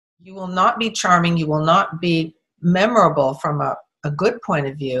You will not be charming. You will not be memorable from a good point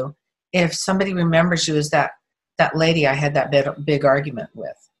of view if somebody remembers you as that lady I had that big argument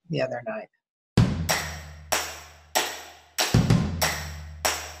with the other night.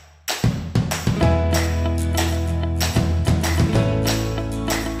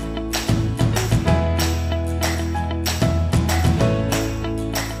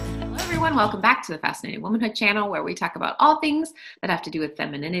 Welcome back to the Fascinating Womanhood channel, where we talk about all things that have to do with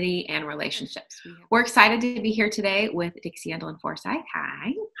femininity and relationships. We're excited to be here today with Dixie, Andelin, Forsyth.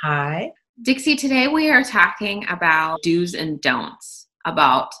 Hi. Hi. Dixie, today we are talking about do's and don'ts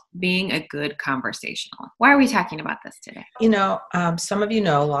about being a good conversationalist. Why are we talking about this today? Some of you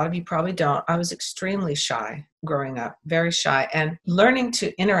know, a lot of you probably don't. I was extremely shy growing up, very shy, and learning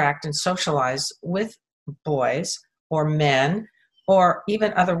to interact and socialize with boys or men or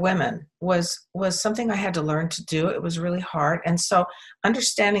even other women was something I had to learn to do. It was really hard. And so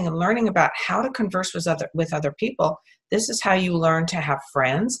understanding and learning about how to converse with other people, this is how you learn to have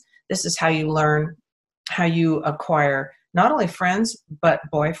friends. This is how you learn how you acquire not only friends, but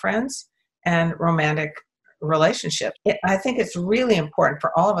boyfriends and romantic relationships. I think it's really important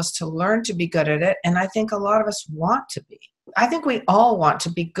for all of us to learn to be good at it. And I think a lot of us want to be. I think we all want to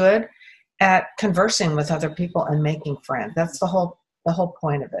be good at conversing with other people and making friends. That's the whole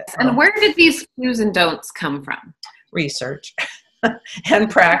point of it. And where did these do's and don'ts come from? Research and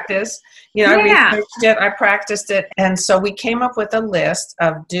practice. I researched it, I practiced it. And so we came up with a list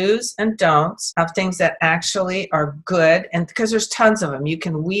of do's and don'ts of things that actually are good. And because there's tons of them, you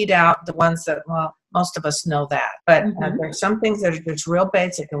can weed out the ones that, well, most of us know that. But there's some things that are just real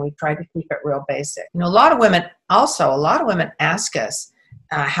basic, and we try to keep it real basic. A lot of women ask us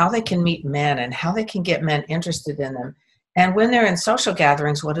how they can meet men and how they can get men interested in them. And when they're in social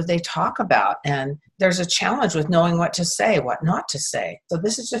gatherings, what do they talk about? And there's a challenge with knowing what to say, what not to say. So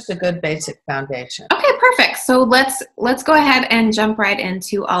this is just a good basic foundation. Okay, perfect. So let's go ahead and jump right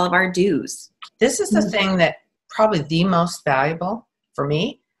into all of our do's. This is the thing that probably the most valuable for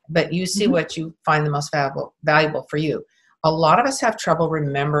me, but you see what you find the most valuable for you. A lot of us have trouble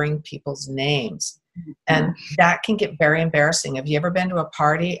remembering people's names. And that can get very embarrassing. Have you ever been to a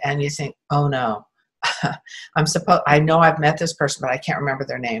party and you think, oh no, I know I've met this person, but I can't remember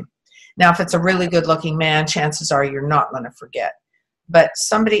their name. Now, if it's a really good looking man, chances are you're not going to forget, but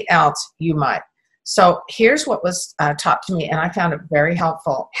somebody else you might. So here's what was taught to me, and I found it very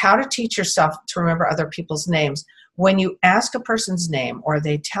helpful: how to teach yourself to remember other people's names. When you ask a person's name or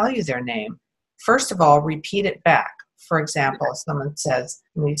they tell you their name, first of all, repeat it back. For example, if someone says,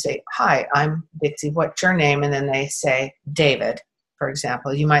 and you say, hi, I'm Dixie, what's your name? And then they say, David, for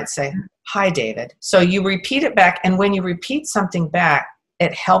example, you might say, hi, David. So you repeat it back. And when you repeat something back,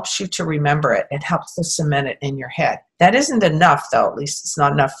 it helps you to remember it. It helps to cement it in your head. That isn't enough, though. At least it's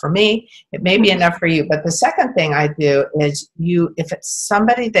not enough for me. It may be enough for you. But the second thing I do is if it's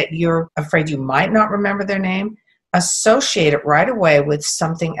somebody that you're afraid you might not remember their name, associate it right away with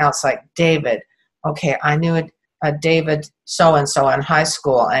something else, like David. Okay, I knew it. David so-and-so in high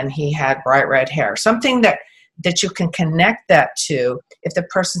school, and he had bright red hair. Something that you can connect that to. If the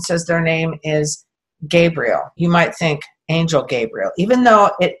person says their name is Gabriel, you might think Angel Gabriel. Even though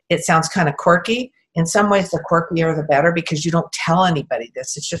it sounds kind of quirky, in some ways the quirkier the better, because you don't tell anybody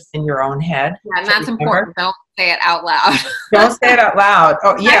this. It's just in your own head. Yeah, and that's important. Don't say it out loud. Don't say it out loud.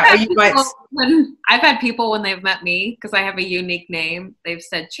 Oh, yeah. I've had people when they've met me, because I have a unique name, they've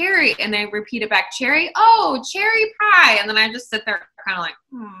said Cherry, and they repeat it back, Cherry, oh, cherry pie. And then I just sit there kind of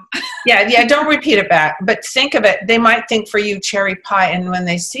like, Yeah, don't repeat it back. But think of it. They might think for you cherry pie, and when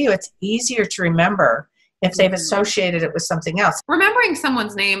they see you, it's easier to remember if they've associated it with something else. Remembering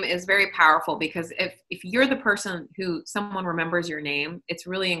someone's name is very powerful, because if you're the person who someone remembers your name, it's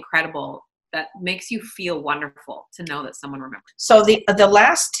really incredible. That makes you feel wonderful to know that someone remembers. So the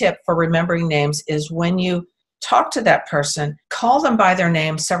last tip for remembering names is, when you talk to that person, call them by their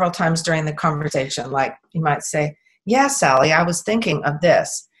name several times during the conversation. Like you might say, yeah, Sally, I was thinking of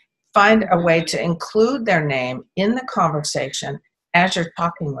this. Find a way to include their name in the conversation as you're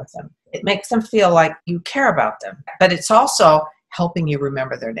talking with them. It makes them feel like you care about them, but it's also helping you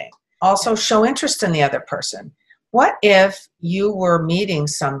remember their name. Also, show interest in the other person. What if you were meeting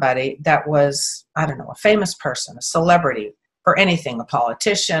somebody that was, I don't know, a famous person, a celebrity, for anything, a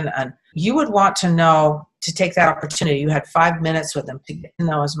politician, and you would want to take that opportunity. You had 5 minutes with them to get to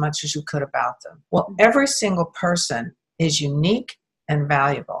know as much as you could about them. Well, every single person is unique and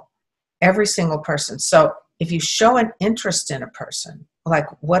valuable. Every single person. So if you show an interest in a person, like,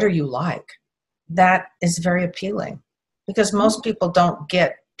 what are you like? That is very appealing, because most people don't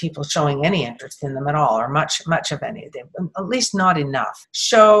get people showing any interest in them at all, or much of any of them, at least not enough.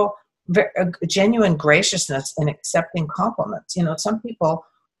 Show a genuine graciousness in accepting compliments. You know, some people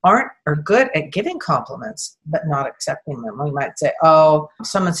are good at giving compliments, but not accepting them. We might say, oh,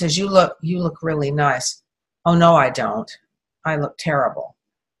 someone says, you look really nice. Oh, no, I don't. I look terrible.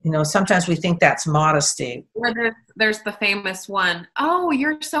 You know, sometimes we think that's modesty. Or there's the famous one, oh,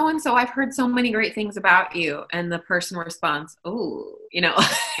 you're so-and-so. I've heard so many great things about you. And the person responds, oh, you know,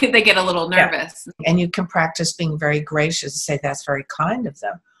 they get a little nervous. Yeah. And you can practice being very gracious and say, that's very kind of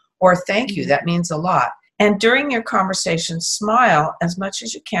them. Or thank you, that means a lot. And during your conversation, smile as much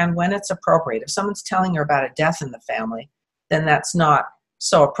as you can when it's appropriate. If someone's telling you about a death in the family, then that's not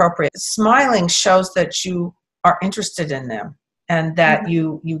so appropriate. Smiling shows that you are interested in them and that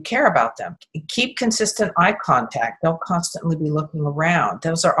you care about them. Keep consistent eye contact. Don't constantly be looking around.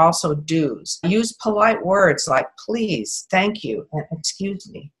 Those are also do's. Use polite words like please, thank you, and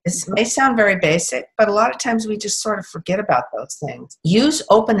excuse me. This may sound very basic, but a lot of times we just sort of forget about those things. Use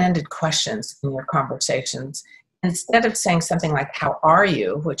open-ended questions in your conversations. Instead of saying something like, how are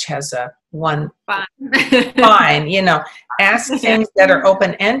you, which has a one fine, you know, ask things that are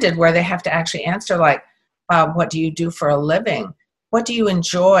open-ended where they have to actually answer, like, what do you do for a living? What do you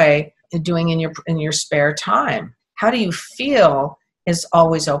enjoy doing in your spare time? How do you feel is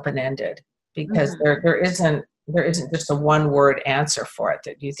always open-ended, because there isn't just a one-word answer for it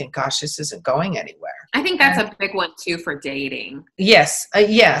that you think, gosh, this isn't going anywhere. I think that's a big one too for dating. Yes,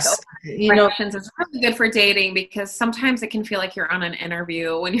 yes. You know, questions is really good for dating, because sometimes it can feel like you're on an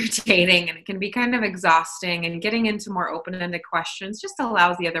interview when you're dating, and it can be kind of exhausting. And getting into more open-ended questions just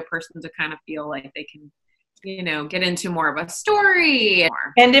allows the other person to kind of feel like they can, you know, get into more of a story.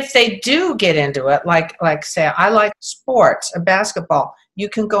 And if they do get into it, like say, I like sports, basketball, you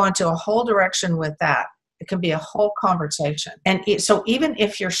can go into a whole direction with that. It can be a whole conversation. And so even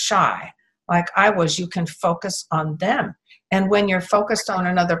if you're shy, like I was, you can focus on them. And when you're focused on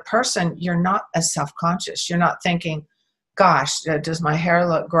another person, you're not as self-conscious. You're not thinking, gosh, does my hair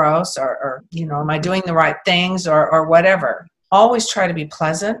look gross? Or you know, am I doing the right things or whatever? Always try to be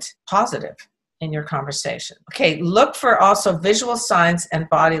pleasant, positive in your conversation. Okay, look for also visual signs and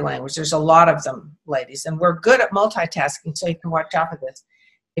body language. There's a lot of them, ladies, and we're good at multitasking, so you can watch out for this.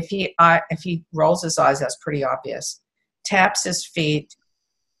 If he rolls his eyes, that's pretty obvious. Taps his feet,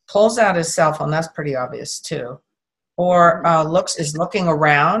 pulls out his cell phone, that's pretty obvious too. Or is looking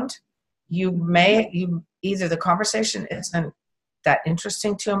around. Either the conversation isn't that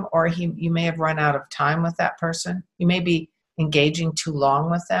interesting to him, or you may have run out of time with that person. You may be engaging too long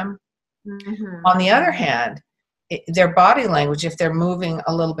with them. On the other hand, their body language, if they're moving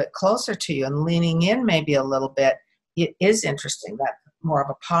a little bit closer to you and leaning in maybe a little bit, it is interesting. That's more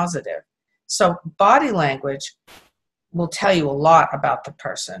of a positive. So body language will tell you a lot about the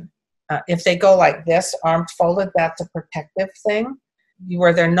person. If they go like this, arms folded, that's a protective thing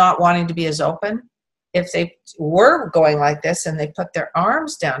where they're not wanting to be as open. If they were going like this and they put their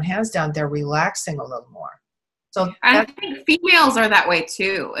arms down, hands down, they're relaxing a little more. So I think females are that way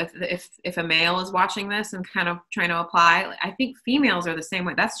too. If a male is watching this and kind of trying to apply, I think females are the same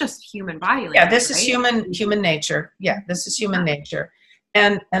way. That's just human body language. Yeah, this is human nature. Yeah, this is human nature.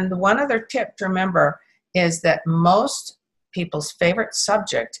 And the one other tip to remember is that most people's favorite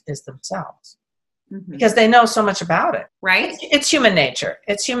subject is themselves, because they know so much about it. Right? It's human nature.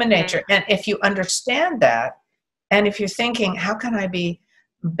 It's human nature. And if you understand that, and if you're thinking, how can I be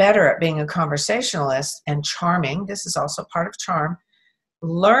better at being a conversationalist and charming? This is also part of charm.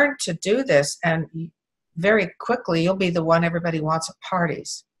 Learn to do this, and very quickly you'll be the one everybody wants at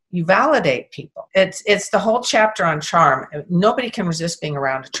parties. You validate people. It's the whole chapter on charm. Nobody can resist being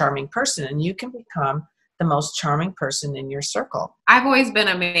around a charming person, and you can become the most charming person in your circle. I've always been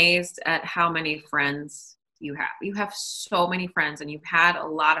amazed at how many friends you have. You have so many friends, and you've had a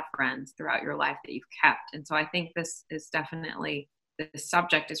lot of friends throughout your life that you've kept. And so I think this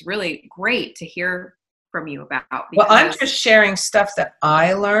subject is really great to hear from you about. Well, I'm just sharing stuff that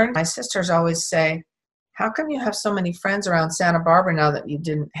I learned. My sisters always say, how come you have so many friends around Santa Barbara now that you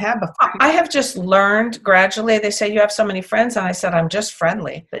didn't have before? I have just learned gradually. They say, you have so many friends. And I said, I'm just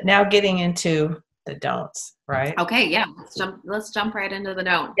friendly. But now getting into the don'ts, right? Okay, yeah. Let's jump right into the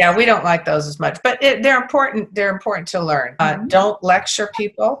don'ts. Yeah, we don't like those as much. But they're important. They're important to learn. Don't lecture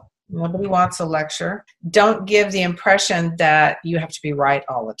people. Nobody wants a lecture. Don't give the impression that you have to be right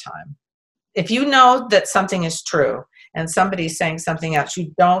all the time. If you know that something is true and somebody's saying something else,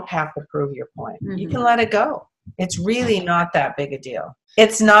 you don't have to prove your point. You can let it go. It's really not that big a deal.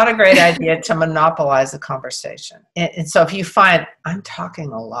 It's not a great idea to monopolize a conversation. And so if you find I'm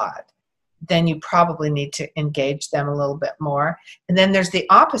talking a lot, then you probably need to engage them a little bit more. And then there's the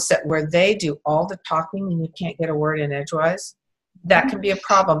opposite where they do all the talking and you can't get a word in edgewise. That can be a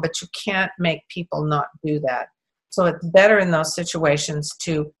problem, but you can't make people not do that. So it's better in those situations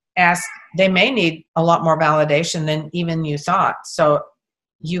to ask. They may need a lot more validation than even you thought. So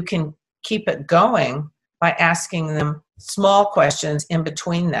you can keep it going by asking them small questions in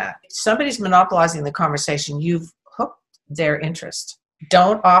between that. If somebody's monopolizing the conversation, you've hooked their interest.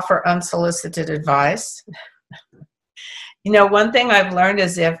 Don't offer unsolicited advice. One thing I've learned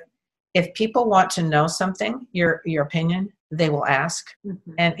is if people want to know something, your opinion, they will ask.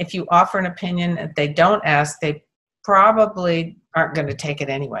 Mm-hmm. And if you offer an opinion and they don't ask, they probably aren't going to take it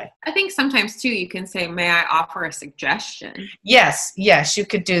anyway. I think sometimes too, you can say, may I offer a suggestion? Yes, you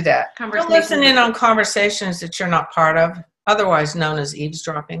could do that. Don't listen in on conversations that you're not part of, otherwise known as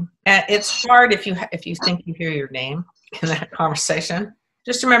eavesdropping. And it's hard if you think you hear your name in that conversation.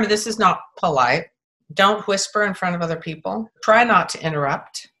 Just remember, this is not polite. Don't whisper in front of other people. Try not to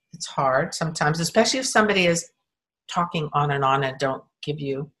interrupt. It's hard sometimes, especially if somebody is talking on and don't give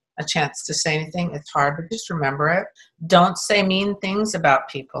you a chance to say anything. It's hard, but just remember it. Don't say mean things about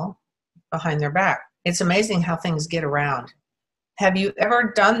people behind their back. It's amazing how things get around. Have you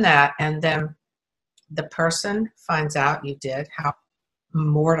ever done that and then the person finds out you did? How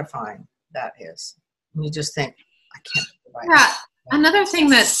mortifying that is. And you just think, I can't do it. Yeah. Another thing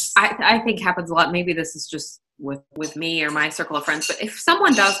that I think happens a lot, maybe this is just with me or my circle of friends, but if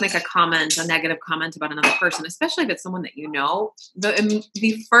someone does make a negative comment about another person, especially if it's someone that you know,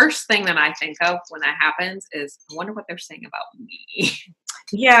 the first thing that I think of when that happens is, I wonder what they're saying about me.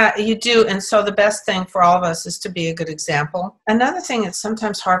 Yeah, you do. And so the best thing for all of us is to be a good example. Another thing that's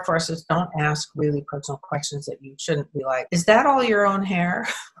sometimes hard for us is don't ask really personal questions that you shouldn't be like, is that all your own hair?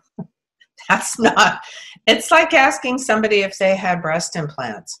 That's not. It's like asking somebody if they had breast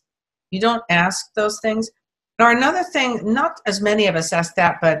implants. You don't ask those things. Or another thing, not as many of us ask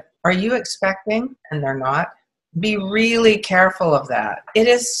that, but are you expecting? And they're not. Be really careful of that. It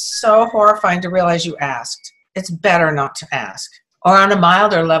is so horrifying to realize you asked. It's better not to ask. Or on a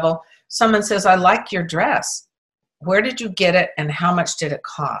milder level, someone says, I like your dress. Where did you get it and how much did it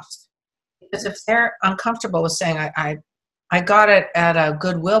cost? Because if they're uncomfortable with saying, I got it at a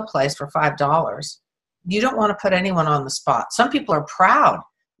Goodwill place for $5, you don't want to put anyone on the spot. Some people are proud.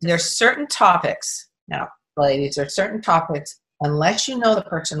 There's certain topics. Now, ladies, there are certain topics, unless you know the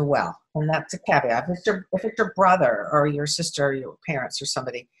person well, and that's a caveat. If it's your brother or your sister or your parents or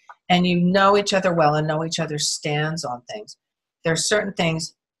somebody, and you know each other well and know each other's stands on things, there are certain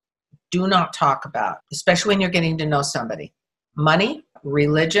things do not talk about, especially when you're getting to know somebody. Money,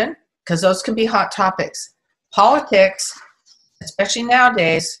 religion, because those can be hot topics. Politics, especially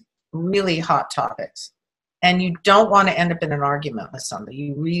nowadays, really hot topics. And you don't want to end up in an argument with somebody.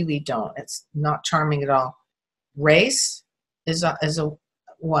 You really don't. It's not charming at all. Race is a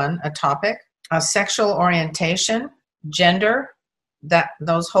topic. Sexual orientation, gender,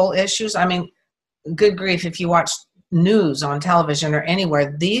 those whole issues. I mean, good grief, if you watch news on television or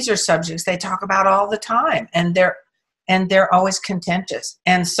anywhere, these are subjects they talk about all the time, and they're always contentious.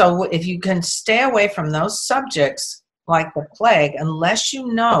 And so if you can stay away from those subjects like the plague, unless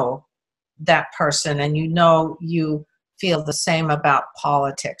you know that person and you feel the same about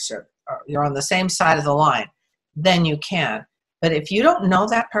politics or you're on the same side of the line, then you can. But if you don't know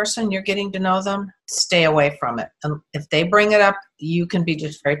that person, you're getting to know them, stay away from it. And if they bring it up, you can be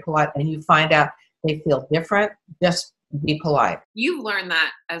just very polite, and you find out they feel different, just be polite. You've learned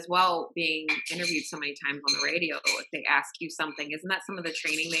that as well, being interviewed so many times on the radio. If they ask you something, isn't that some of the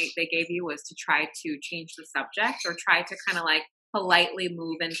training they gave you, was to try to change the subject or try to kind of like politely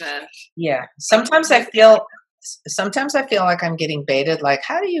move into... Yeah. Sometimes I feel like I'm getting baited. Like,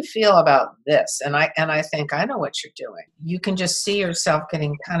 how do you feel about this? And I think, I know what you're doing. You can just see yourself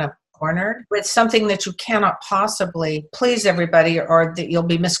getting kind of cornered with something that you cannot possibly please everybody, or that you'll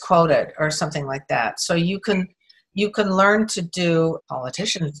be misquoted or something like that. So you can learn to do,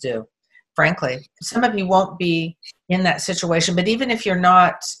 politicians do, frankly. Some of you won't be in that situation, but even if you're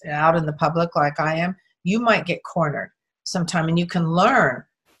not out in the public like I am, you might get cornered sometime, and you can learn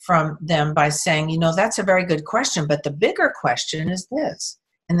from them by saying, that's a very good question, but the bigger question is this,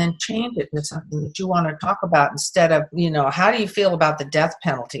 and then change it to something that you want to talk about instead of, how do you feel about the death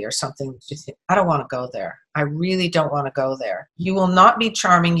penalty or something that you think, I don't want to go there. I really don't want to go there. You will not be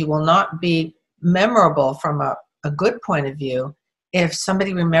charming. You will not be memorable from a good point of view if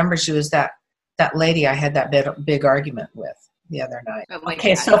somebody remembers you as that lady I had that big argument with the other night.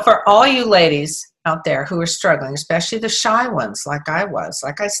 Okay, so for all you ladies out there who are struggling, especially the shy ones like I was,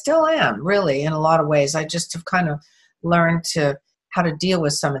 like I still am, really, in a lot of ways. I just have kind of learned how to deal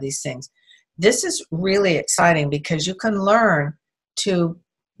with some of these things. This is really exciting because you can learn to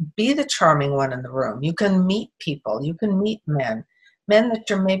be the charming one in the room. You can meet people. You can meet men that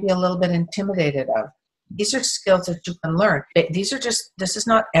you're maybe a little bit intimidated of. These are skills that you can learn. This is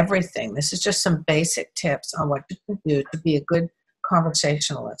not everything. This is just some basic tips on what you can do to be a good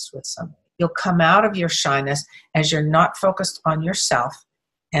conversationalist with somebody. You'll come out of your shyness as you're not focused on yourself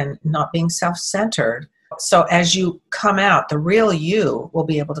and not being self-centered. So as you come out, the real you will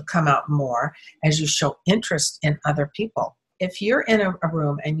be able to come out more as you show interest in other people. If you're in a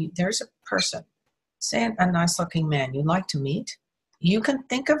room and there's a person, say a nice looking man you'd like to meet, you can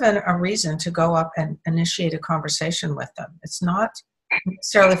think of a reason to go up and initiate a conversation with them. It's not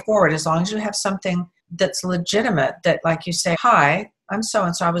necessarily forward, as long as you have something that's legitimate, that like you say, hi, I'm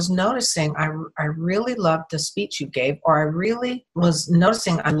so-and-so. I was noticing I really loved the speech you gave, or I really was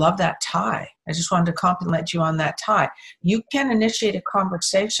noticing I love that tie. I just wanted to compliment you on that tie. You can initiate a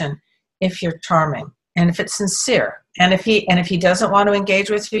conversation if you're charming and if it's sincere. And if he doesn't want to engage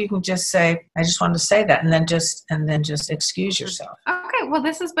with you, you can just say, I just wanted to say that, and then just excuse yourself. Okay, well,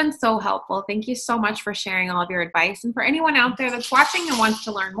 this has been so helpful. Thank you so much for sharing all of your advice. And for anyone out there that's watching and wants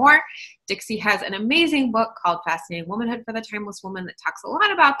to learn more, Dixie has an amazing book called Fascinating Womanhood for the Timeless Woman that talks a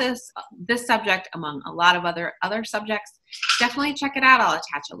lot about this subject, among a lot of other subjects. Definitely check it out. I'll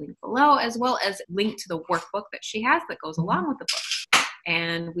attach a link below, as well as a link to the workbook that she has that goes along with the book.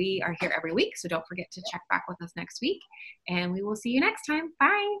 And we are here every week, so don't forget to check back with us next week. And we will see you next time.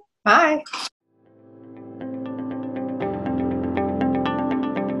 Bye. Bye.